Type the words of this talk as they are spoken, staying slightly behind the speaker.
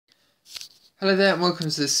Hello there and welcome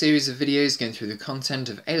to this series of videos going through the content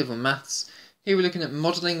of A-Level Maths. Here we're looking at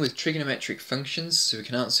modelling with trigonometric functions so we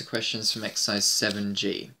can answer questions from exercise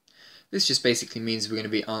 7G. This just basically means we're going to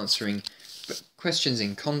be answering questions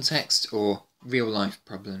in context or real life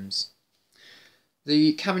problems.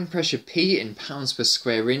 The cabin pressure P in pounds per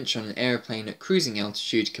square inch on an aeroplane at cruising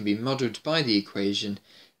altitude can be modelled by the equation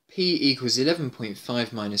P equals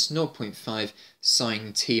 11.5 minus 0.5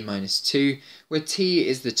 sine t minus 2, where t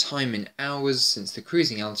is the time in hours since the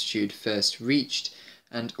cruising altitude first reached,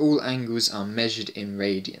 and all angles are measured in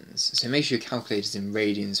radians. So make sure your calculator's in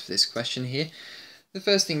radians for this question here. The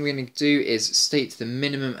first thing we're going to do is state the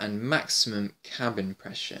minimum and maximum cabin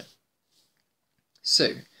pressure.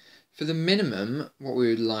 So, for the minimum, what we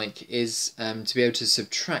would like is to be able to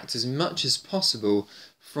subtract as much as possible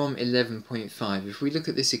from 11.5. If we look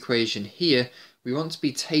at this equation here, we want to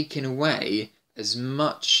be taking away as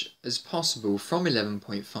much as possible from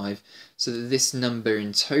 11.5 so that this number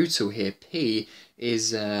in total here, P,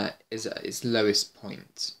 is at its lowest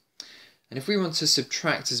point. And if we want to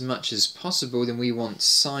subtract as much as possible, then we want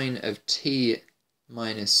sine of t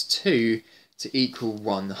minus 2 to equal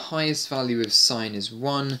 1. The highest value of sine is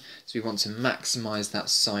 1, so we want to maximise that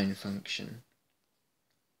sine function.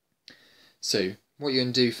 So, what you're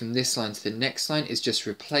going to do from this line to the next line is just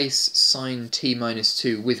replace sine t minus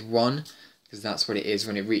 2 with 1, because that's what it is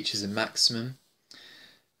when it reaches a maximum.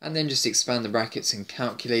 And then just expand the brackets and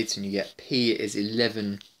calculate, and you get P is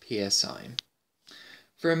 11 psi.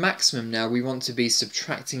 For a maximum now, we want to be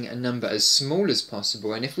subtracting a number as small as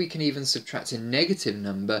possible, and if we can even subtract a negative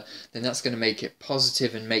number, then that's going to make it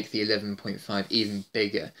positive and make the 11.5 even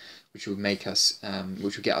bigger, which will make us,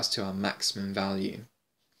 which will get us to our maximum value.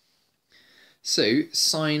 So,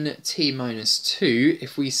 sine t minus 2,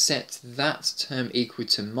 if we set that term equal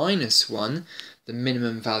to minus 1, the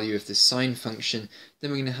minimum value of the sine function,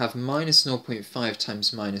 then we're going to have minus 0.5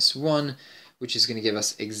 times minus 1, which is going to give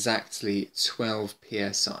us exactly 12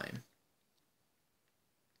 psi.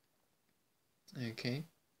 Okay.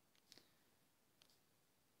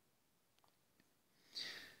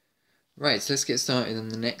 Right, so let's get started on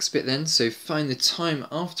the next bit then. So find the time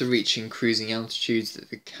after reaching cruising altitudes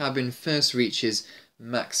that the cabin first reaches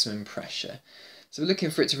maximum pressure. So we're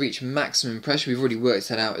looking for it to reach maximum pressure. We've already worked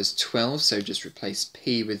that out as 12, so just replace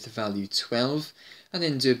P with the value 12, and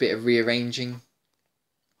then do a bit of rearranging.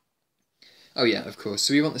 Oh yeah, of course,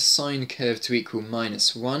 so we want the sine curve to equal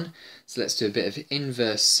minus 1, so let's do a bit of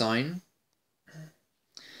inverse sine.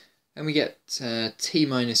 And we get t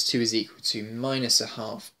minus 2 is equal to minus a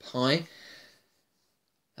half pi.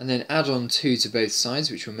 And then add on 2 to both sides,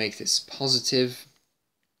 which will make this positive.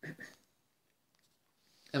 And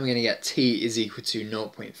we're going to get t is equal to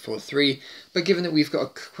 0.43. But given that we've got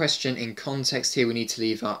a question in context here, we need to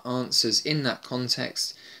leave our answers in that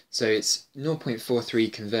context. So it's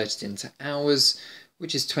 0.43 converted into hours,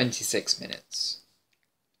 which is 26 minutes.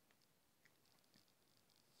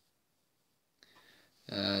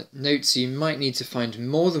 Note, you might need to find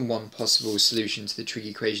more than one possible solution to the trig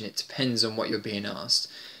equation. It depends on what you're being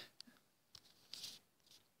asked.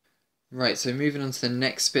 Right, so moving on to the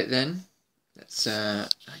next bit then. Let's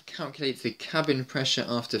calculate the cabin pressure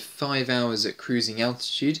after 5 hours at cruising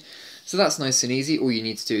altitude. So that's nice and easy. All you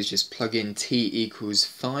need to do is just plug in t equals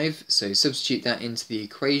 5. So substitute that into the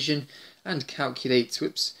equation and calculate,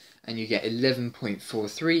 and you get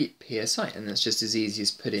 11.43 psi. And that's just as easy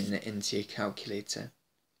as putting it into your calculator.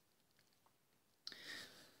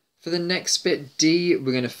 For the next bit, D,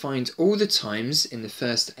 we're going to find all the times in the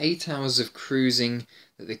first 8 hours of cruising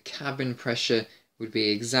that the cabin pressure would be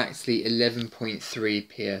exactly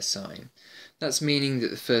 11.3 psi. That's meaning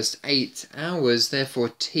that the first 8 hours, therefore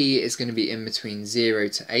T is going to be in between 0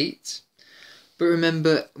 to 8. But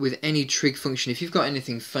remember, with any trig function, if you've got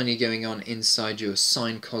anything funny going on inside your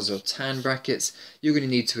sine, cos or tan brackets, you're going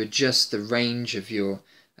to need to adjust the range of your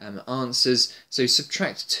answers. So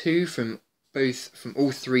subtract 2 from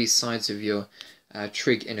all 3 sides of your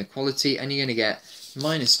trig inequality, and you're going to get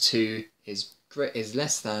minus 2 is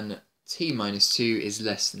less than t minus 2 is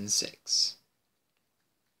less than 6.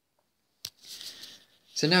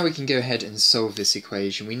 So now we can go ahead and solve this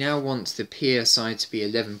equation. We now want the psi to be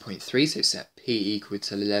 11.3, so set p equal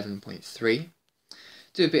to 11.3.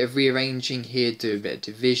 Do a bit of rearranging here, do a bit of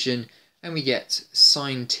division, and we get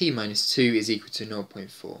sine t minus 2 is equal to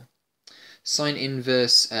 0.4. Sine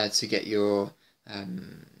inverse to get your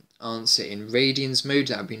answer in radians mode,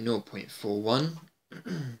 that would be 0.41.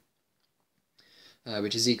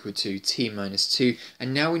 Which is equal to t minus 2.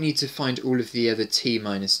 And now we need to find all of the other t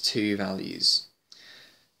minus 2 values.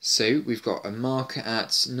 So we've got a marker at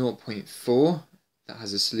 0.4 that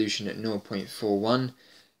has a solution at 0.41.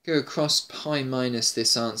 go across pi minus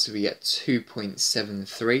this answer, we get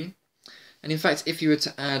 2.73. And in fact, if you were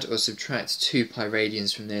to add or subtract 2 pi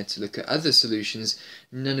radians from there to look at other solutions,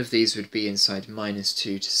 none of these would be inside minus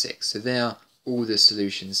 2 to 6. So they are all the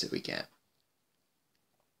solutions that we get.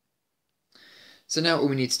 So now all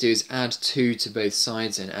we need to do is add 2 to both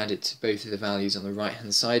sides and add it to both of the values on the right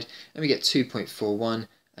hand side, and we get 2.41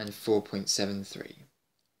 and 4.73.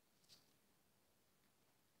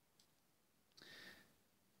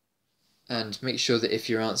 And make sure that if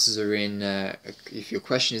your answers are in, if your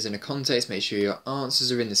question is in a context, make sure your answers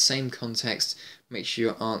are in the same context. Make sure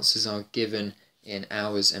your answers are given in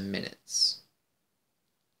hours and minutes.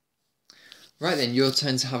 Right then, your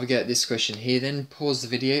turn to have a go at this question here then. Pause the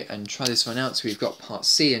video and try this one out. So we've got part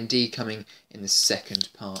C and D coming in the second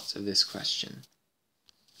part of this question.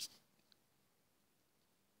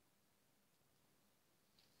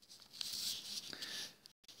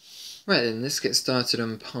 Right then, let's get started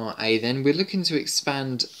on part A then. We're looking to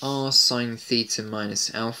expand r sine theta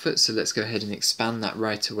minus alpha, so let's go ahead and expand that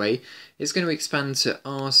right away. It's going to expand to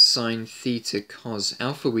r sine theta cos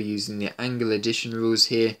alpha. We're using the angle addition rules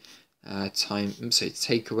here.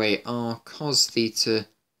 Take away r cos theta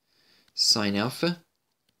sine alpha.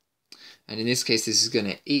 And in this case, this is going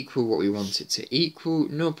to equal what we want it to equal,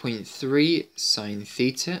 0.3 sine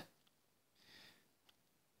theta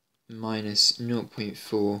minus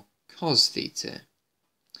 0.4 cos theta.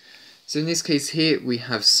 So in this case here we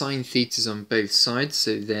have sine thetas on both sides,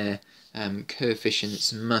 so their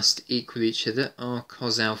coefficients must equal each other. R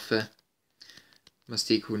cos alpha must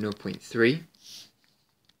equal 0.3.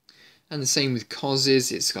 And the same with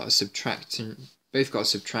coses, it's got a subtraction, both got a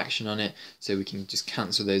subtraction on it, so we can just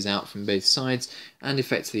cancel those out from both sides, and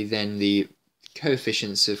effectively then the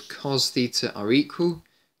coefficients of cos theta are equal,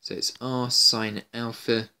 so it's r sine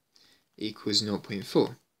alpha equals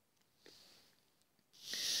 0.4.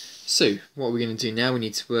 So what we're going to do now, we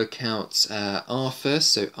need to work out r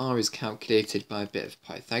first. So r is calculated by a bit of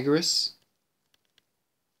Pythagoras.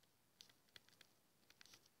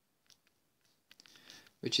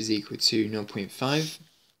 Which is equal to 0.5.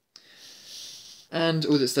 And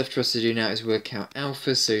all that's left for us to do now is work out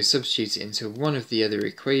alpha, so substitute it into one of the other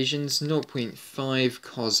equations. 0.5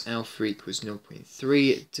 cos alpha equals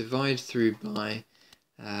 0.3, divide through by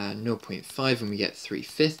 0.5 and we get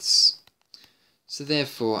 3/5. So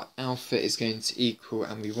therefore alpha is going to equal,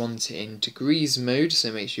 and we want it in degrees mode,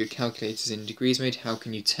 so make sure your calculator's in degrees mode. How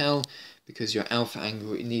can you tell? Because your alpha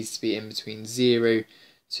angle, it needs to be in between 0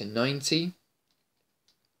 to 90.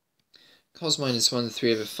 Cos minus 1,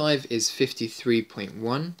 3 over 5 is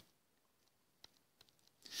 53.1.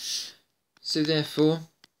 So therefore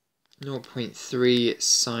 0.3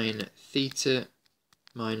 sine theta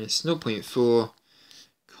minus 0.4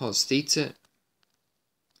 cos theta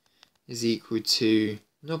is equal to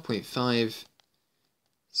 0.5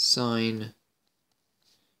 sine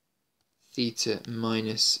theta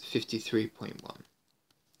minus 53.1.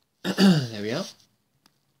 There we are.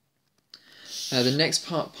 The next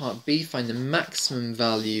part, part B, find the maximum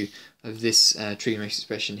value of this trigonometric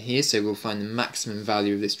expression here. So we'll find the maximum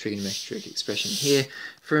value of this trigonometric expression here.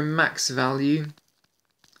 For a max value,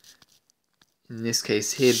 in this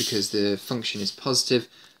case here, because the function is positive,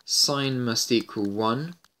 sine must equal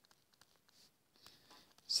 1.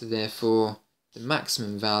 So therefore, the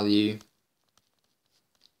maximum value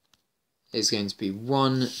is going to be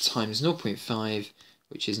 1 times 0.5,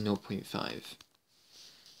 which is 0.5.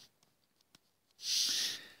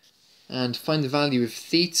 And find the value of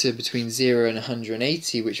theta between 0 and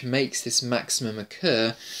 180, which makes this maximum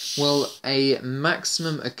occur. Well, a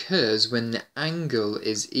maximum occurs when the angle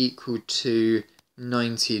is equal to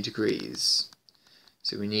 90 degrees.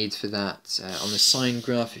 So we need for that, on the sine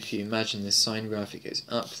graph, if you imagine the sine graph, it goes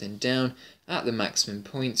up then down. At the maximum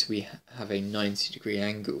point we have a 90-degree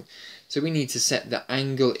angle. So we need to set the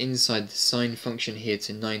angle inside the sine function here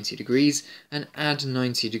to 90 degrees and add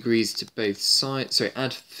 90 degrees to both sides, sorry,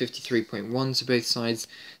 add 53.1 to both sides,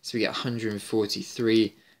 so we get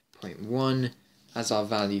 143.1 as our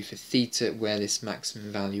value for theta where this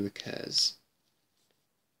maximum value occurs.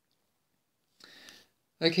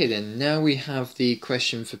 Okay then, now we have the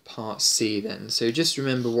question for part C then. So just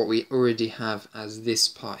remember what we already have as this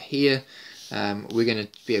part here. We're going to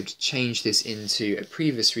be able to change this into a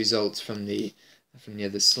previous result from the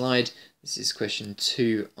other slide. This is question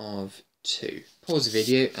 2 of 2. Pause the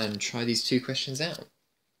video and try these two questions out.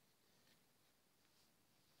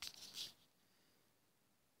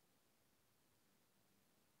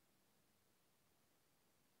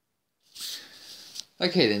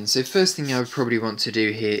 Okay then, so first thing I would probably want to do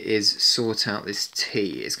here is sort out this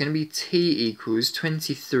t. It's going to be t equals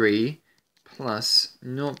 23 plus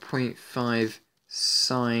 0.5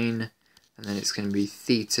 sine, and then it's going to be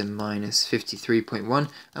theta minus 53.1,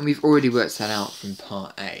 and we've already worked that out from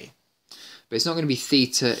part A. But it's not going to be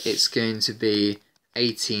theta, it's going to be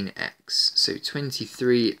 18x. So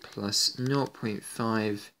 23 plus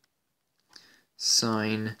 0.5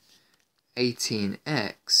 sine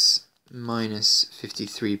 18x minus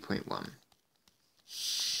 53.1.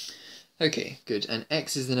 Okay, good. And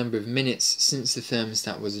x is the number of minutes since the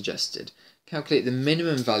thermostat was adjusted. Calculate the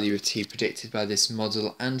minimum value of t predicted by this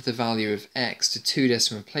model and the value of x to 2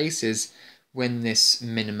 decimal places when this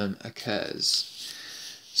minimum occurs.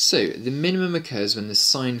 So the minimum occurs when the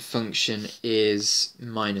sine function is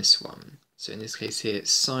minus 1. So in this case here,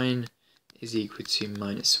 sine is equal to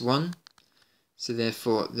minus 1. So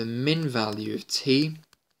therefore the min value of t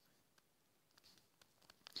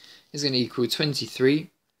is going to equal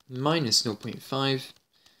 23 minus 0.5,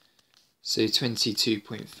 so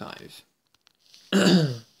 22.5.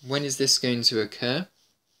 When is this going to occur?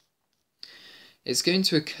 It's going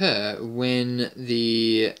to occur when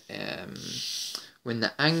the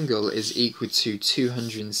angle is equal to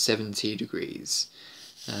 270 degrees.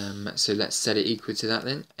 So let's set it equal to that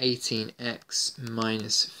then. 18x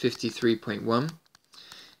minus 53.1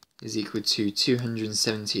 is equal to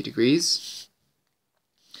 270 degrees.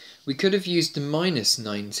 We could have used the minus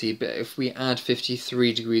 90, but if we add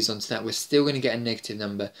 53 degrees onto that, we're still going to get a negative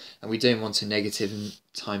number, and we don't want a negative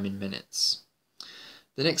time in minutes.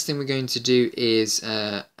 The next thing we're going to do is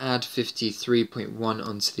add 53.1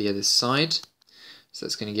 onto the other side. So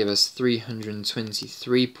that's going to give us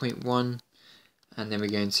 323.1, and then we're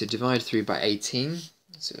going to divide through by 18.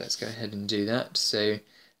 So let's go ahead and do that. So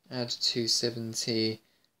add 270,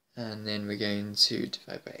 and then we're going to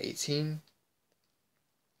divide by 18.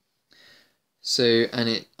 So, and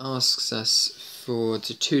it asks us for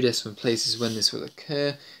the 2 decimal places when this will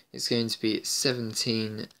occur. It's going to be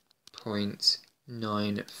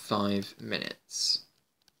 17.95 minutes.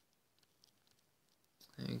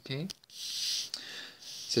 Okay.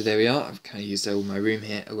 So there we are. I've kind of used all my room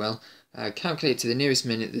here. Oh well. Calculate to the nearest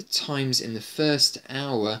minute the times in the first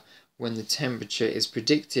hour when the temperature is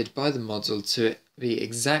predicted by the model to be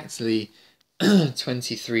exactly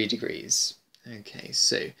 23 degrees. Okay,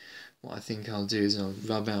 so what I think I'll do is I'll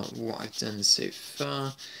rub out what I've done so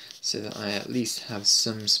far so that I at least have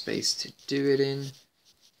some space to do it in.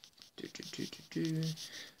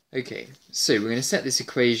 Okay, so we're going to set this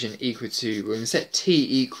equation equal to, we're going to set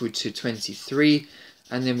t equal to 23,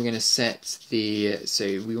 and then we're going to set the, so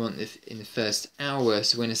we want this in the first hour,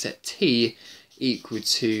 so we're going to set t equal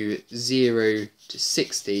to 0 to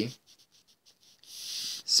 60.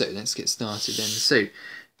 So let's get started then. So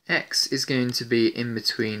x is going to be in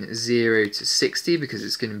between 0 to 60 because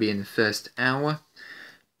it's going to be in the first hour,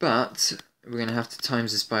 but we're going to have to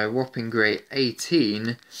times this by a whopping great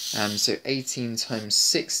 18, so 18 times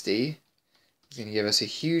 60 is going to give us a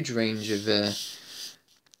huge range of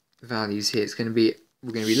values here. It's going to be,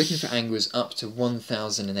 we're going to be looking for angles up to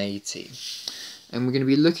 1080, and we're going to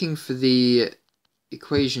be looking for the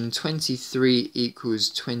equation 23 equals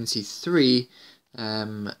 23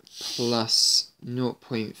 plus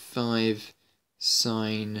 0.5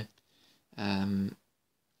 sine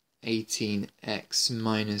 18x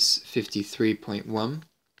minus 53.1.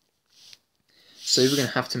 So we're going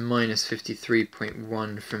to have to minus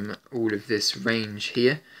 53.1 from all of this range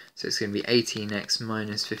here. So it's going to be 18x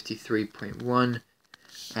minus 53.1,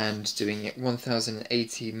 and doing it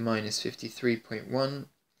 1080 minus 53.1,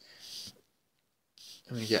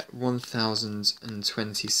 and we get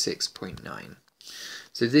 1026.9.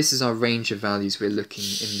 So this is our range of values we're looking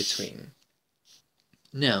in between.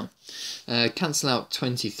 Now, cancel out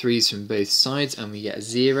 23s from both sides and we get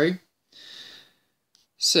 0.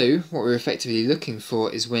 So what we're effectively looking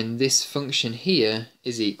for is when this function here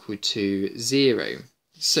is equal to 0.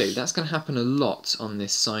 So that's going to happen a lot on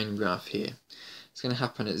this sine graph here. It's going to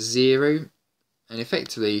happen at 0 and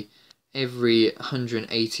effectively every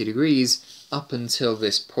 180 degrees up until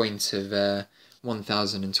this point of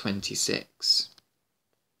 1026.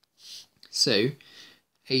 So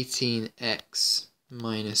 18x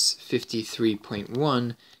minus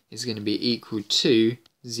 53.1 is going to be equal to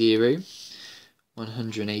 0,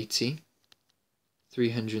 180,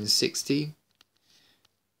 360,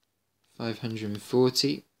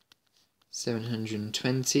 540,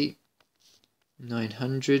 720,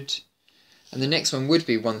 900, and the next one would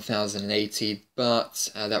be 1080, but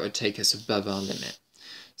that would take us above our limit.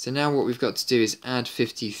 So now what we've got to do is add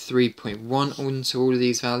 53.1 onto all of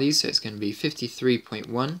these values, so it's going to be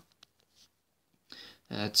 53.1,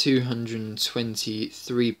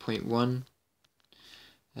 223.1,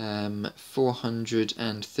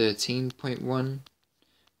 413.1,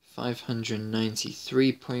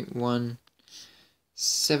 593.1,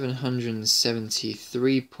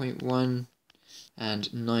 773.1, and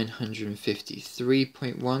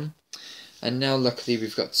 953.1. And now luckily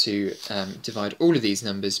we've got to divide all of these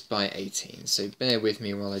numbers by 18. So bear with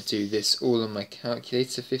me while I do this all on my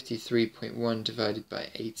calculator. 53.1 divided by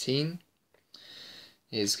 18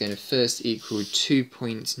 is going to first equal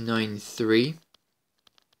 2.93.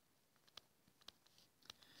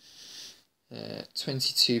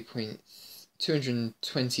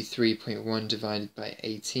 223.1 divided by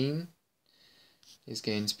 18 is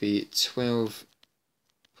going to be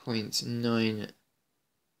 12.9.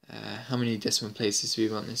 How many decimal places do we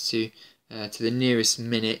want this to the nearest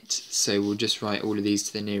minute? So we'll just write all of these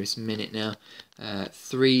to the nearest minute now.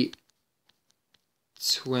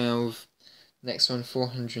 312. Next one,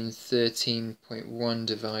 413.1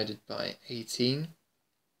 divided by 18.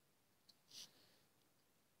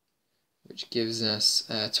 Which gives us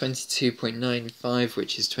 22.95,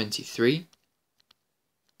 which is 23.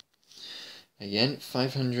 Again,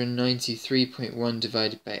 593.1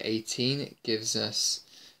 divided by 18, it gives us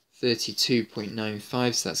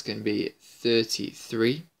 32.95, so that's going to be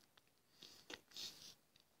 33.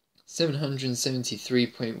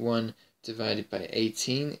 773.1 divided by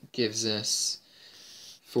 18 gives us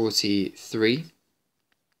 43.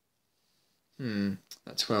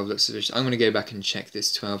 That 12 looks sufficient. I'm going to go back and check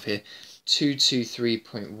this 12 here.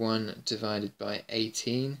 223.1 divided by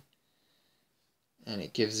 18, and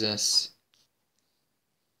it gives us,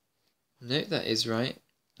 no, that is right.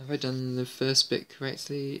 Have I done the first bit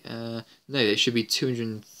correctly? No, it should be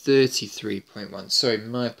 233.1. Sorry,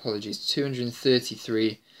 my apologies.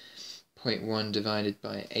 233.1 divided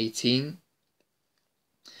by 18,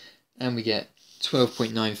 and we get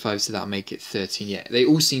 12.95, so that'll make it 13. Yeah, they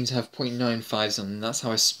all seem to have 0.95s on them. That's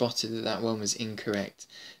how I spotted that that one was incorrect.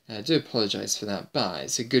 I do apologise for that, but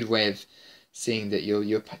it's a good way of seeing that your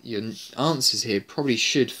answers here probably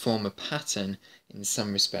should form a pattern in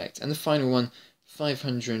some respect. And the final one,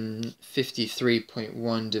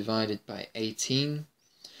 553.1 divided by 18,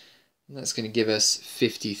 and that's going to give us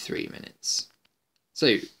 53 minutes.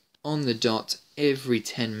 So on the dot, every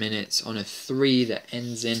 10 minutes on a 3 that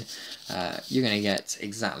ends in, you're going to get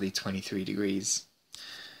exactly 23 degrees.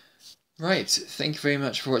 Right, thank you very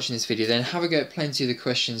much for watching this video then. Have a go at plenty of the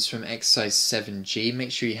questions from exercise 7G.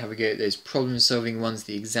 Make sure you have a go at those problem solving ones,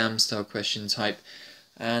 the exam style question type.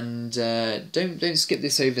 And don't skip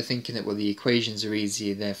this over thinking that, well, the equations are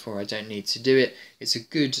easy, therefore I don't need to do it. It's a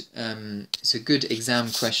good exam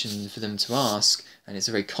question for them to ask, and it's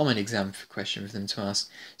a very common exam question for them to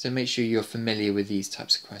ask. So make sure you're familiar with these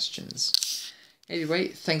types of questions. Anyway,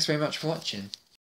 thanks very much for watching.